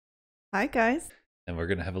Hi, guys. And we're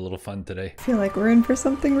going to have a little fun today. I feel like we're in for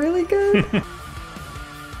something really good.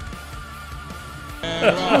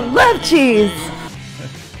 I love cheese.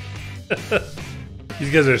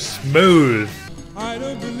 These guys are smooth. I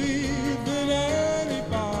don't believe in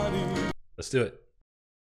anybody. Let's do it.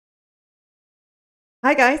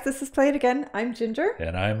 Hi, guys. This is Play It Again. I'm Ginger.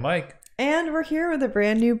 And I'm Mike. And we're here with a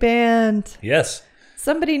brand new band. Yes.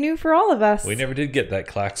 Somebody new for all of us. We never did get that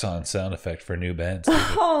klaxon sound effect for new bands.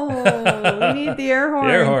 Oh, we need the air horn.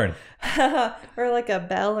 The air horn. Or like a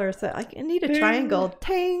bell or so. I need a triangle.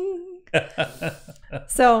 Ting.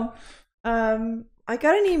 So, I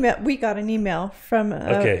got an email. We got an email from.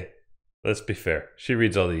 Okay. Let's be fair. She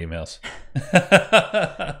reads all the emails.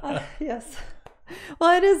 Yes.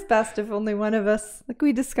 Well, it is best if only one of us, like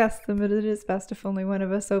we discussed them, but it is best if only one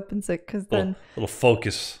of us opens it, because then little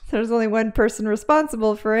focus. There's only one person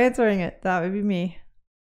responsible for answering it. That would be me.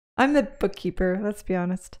 I'm the bookkeeper, let's be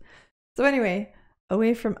honest. So anyway,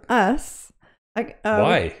 away from us.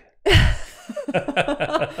 Why?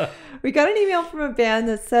 We got an email from a band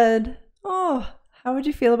that said, oh, how would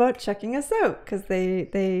you feel about checking us out? Because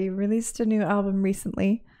they released a new album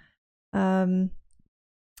recently.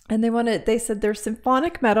 And they said they're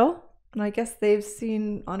symphonic metal. And I guess they've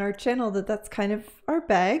seen on our channel that that's kind of our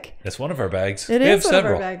bag. It's one of our bags. It we is have one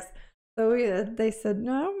several. of our bags. So they said,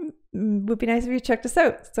 no, it would be nice if you checked us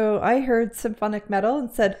out. So I heard symphonic metal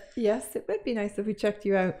and said, yes, it would be nice if we checked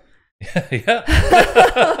you out. Yeah.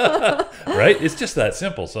 Right? It's just that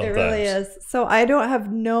simple sometimes. It really is. So I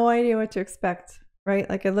have no idea what to expect, right?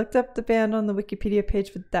 Like I looked up the band on the Wikipedia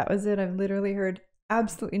page, but that was it. I've literally heard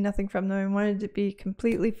absolutely nothing from them. I wanted it to be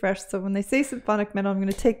completely fresh. So when they say symphonic metal, I'm going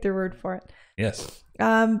to take their word for it. Yes.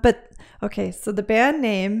 But okay, so the band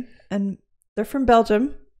name, and they're from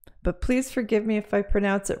Belgium, but please forgive me if I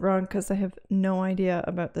pronounce it wrong because I have no idea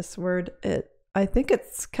about this word. I think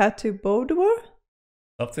it's CATHUBODUA.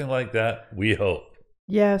 Something like that, we hope.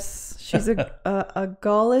 Yes, she's a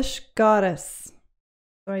Gaulish goddess.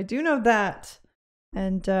 So I do know that.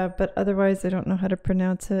 And but otherwise I don't know how to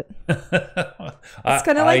pronounce it. It's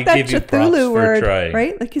kind of like that Cthulhu word,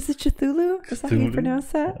 right? Like, is it Cthulhu? Is that how you pronounce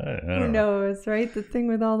that? Who knows, right? The thing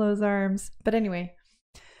with all those arms. But anyway,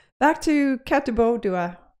 back to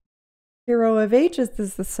CATHUBODUA. Hero of Ages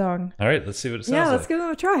is the song. All right, let's see what it sounds like. Yeah, let's give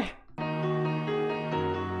them a try.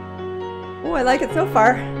 Oh, I like it so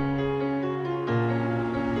far.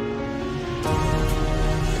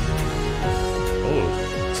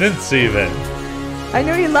 Oh, synths even. I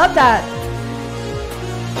know you love that.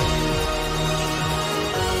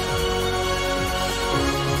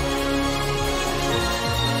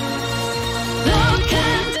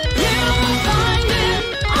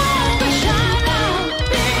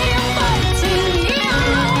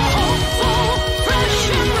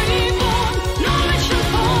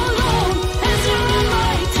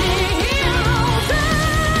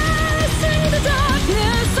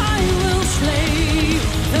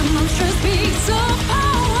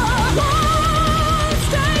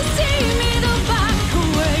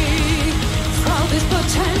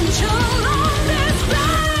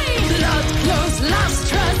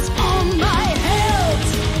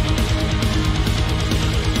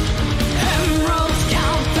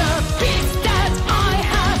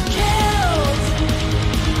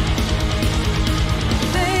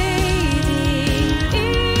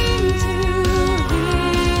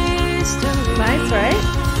 Nice, right?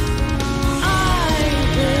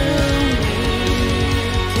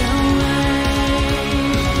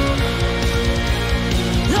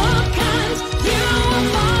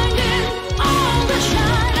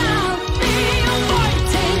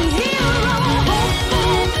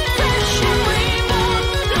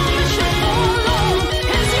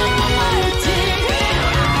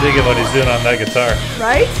 Digging what he's doing on that guitar.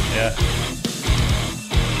 Right? Yeah.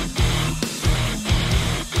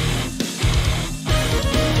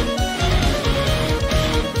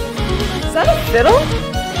 Is that a fiddle?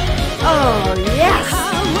 Oh, yes!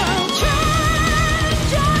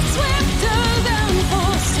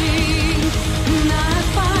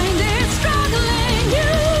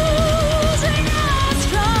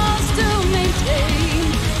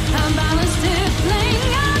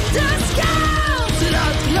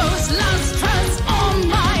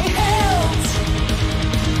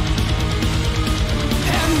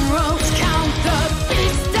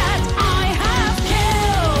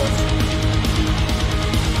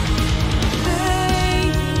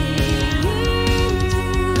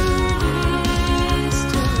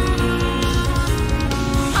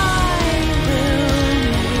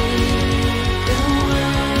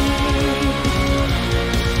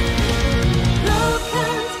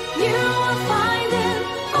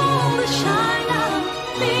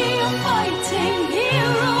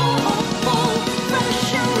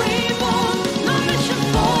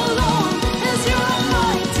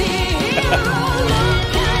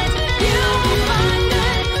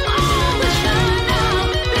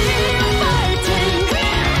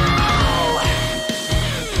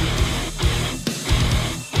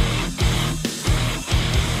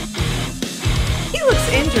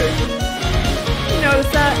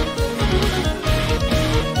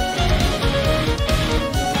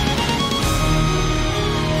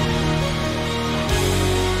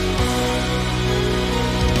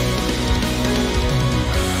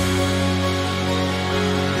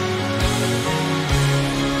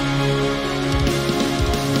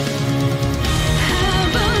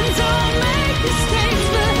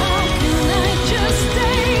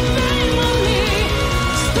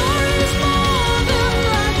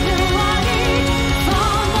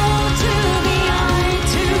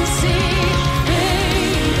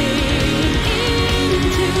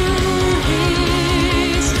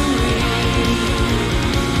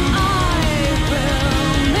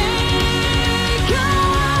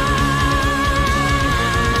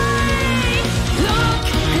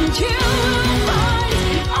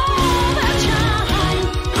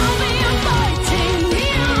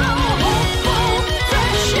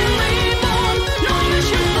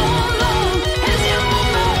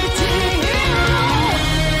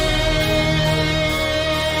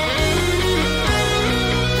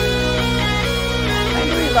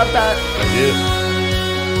 love that. I do.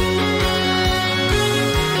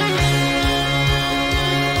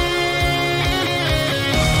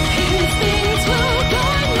 Things will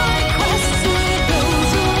guide my quest with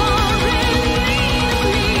those who are in need of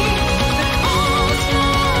me. The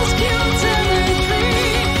cause cute and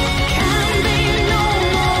free can be no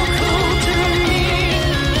more cruel to me.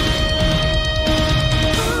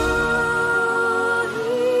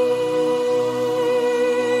 Rises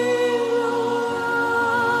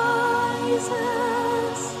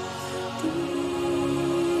deep in me.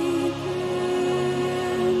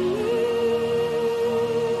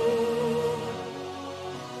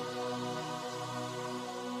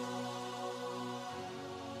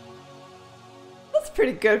 That's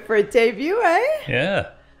pretty good for a debut, eh?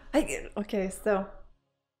 Yeah. Okay, so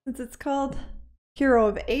since it's called Hero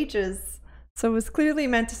of Ages, so it was clearly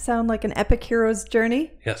meant to sound like an epic hero's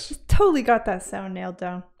journey. Yes. Totally got that sound nailed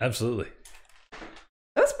down. Absolutely.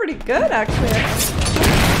 That was pretty good, actually.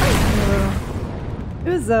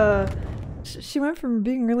 It was she went from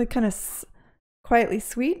being really kind of quietly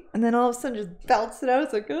sweet, and then all of a sudden just belts it out.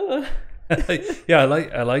 It's like, oh. Yeah,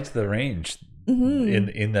 I liked the range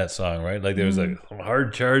in that song, right? Like there was like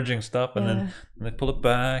hard charging stuff, and then they pull it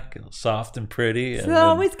back, soft and pretty. So and it then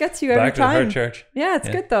always gets you every back to the time. hard charge. Yeah, it's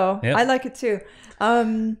good though. Yeah. I like it too.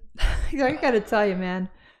 I gotta tell you, man,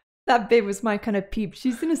 that babe was my kind of peep.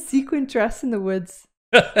 She's in a sequin dress in the woods.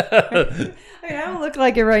 I mean, I don't look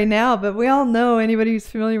like it right now, but we all know, anybody who's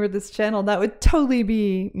familiar with this channel, that would totally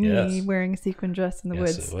be me wearing a sequin dress in the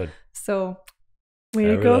woods. It would. So, way I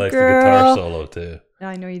to really go, liked girl. the guitar solo too.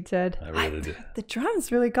 I know you did. I really did. The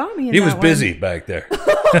drums really got me in He that was one. busy back there. It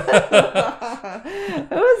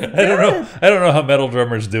was good. I don't know how metal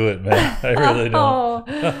drummers do it, man. I really don't.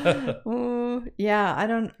 Yeah, I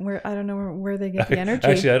don't know where they get the energy.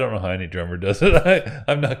 Actually, I don't know how any drummer does it.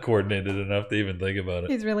 I'm not coordinated enough to even think about it.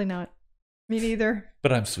 He's really not. Me neither.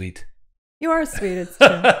 But I'm sweet. You are sweet. It's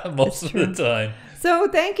true. Most of the time. So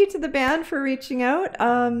thank you to the band for reaching out.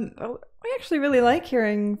 We actually really like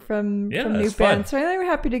hearing from new it's fun. bands. So we're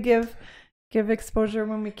happy to give exposure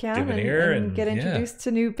when we can Give an ear and get and, introduced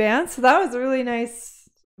to new bands. So that was a really nice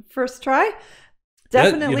first try.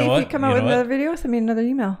 Definitely, if you come out with another video, send me another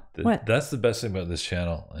email. What? That's the best thing about this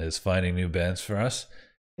channel is finding new bands for us.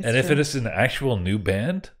 It's and if true. it is an actual new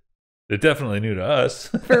band, they're definitely new to us.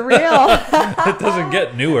 For real. It doesn't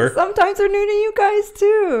get newer. Sometimes they're new to you guys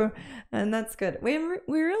too. And that's good. We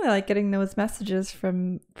really like getting those messages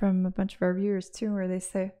from a bunch of our viewers too, where they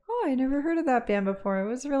say, "Oh, I never heard of that band before. It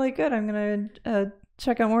was really good. I'm gonna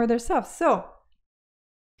check out more of their stuff." So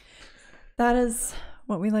that is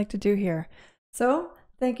what we like to do here. So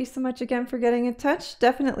thank you so much again for getting in touch.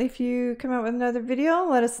 Definitely, if you come out with another video,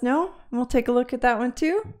 let us know, and we'll take a look at that one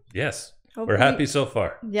too. Yes, Hopefully. we're happy so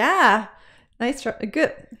far. Yeah. Nice try.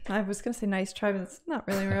 Good. I was going to say nice try, but it's not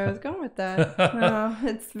really where I was going with that. No,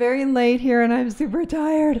 it's very late here and I'm super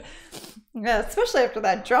tired. Yeah, especially after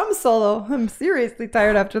that drum solo. I'm seriously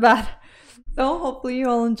tired after that. So hopefully you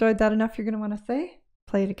all enjoyed that enough. You're going to want to say,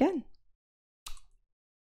 play it again.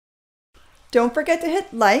 Don't forget to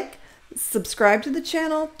hit like, subscribe to the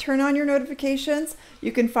channel, turn on your notifications.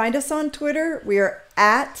 You can find us on Twitter. We are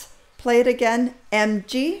at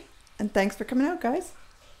PlayItAgainMG. And thanks for coming out, guys.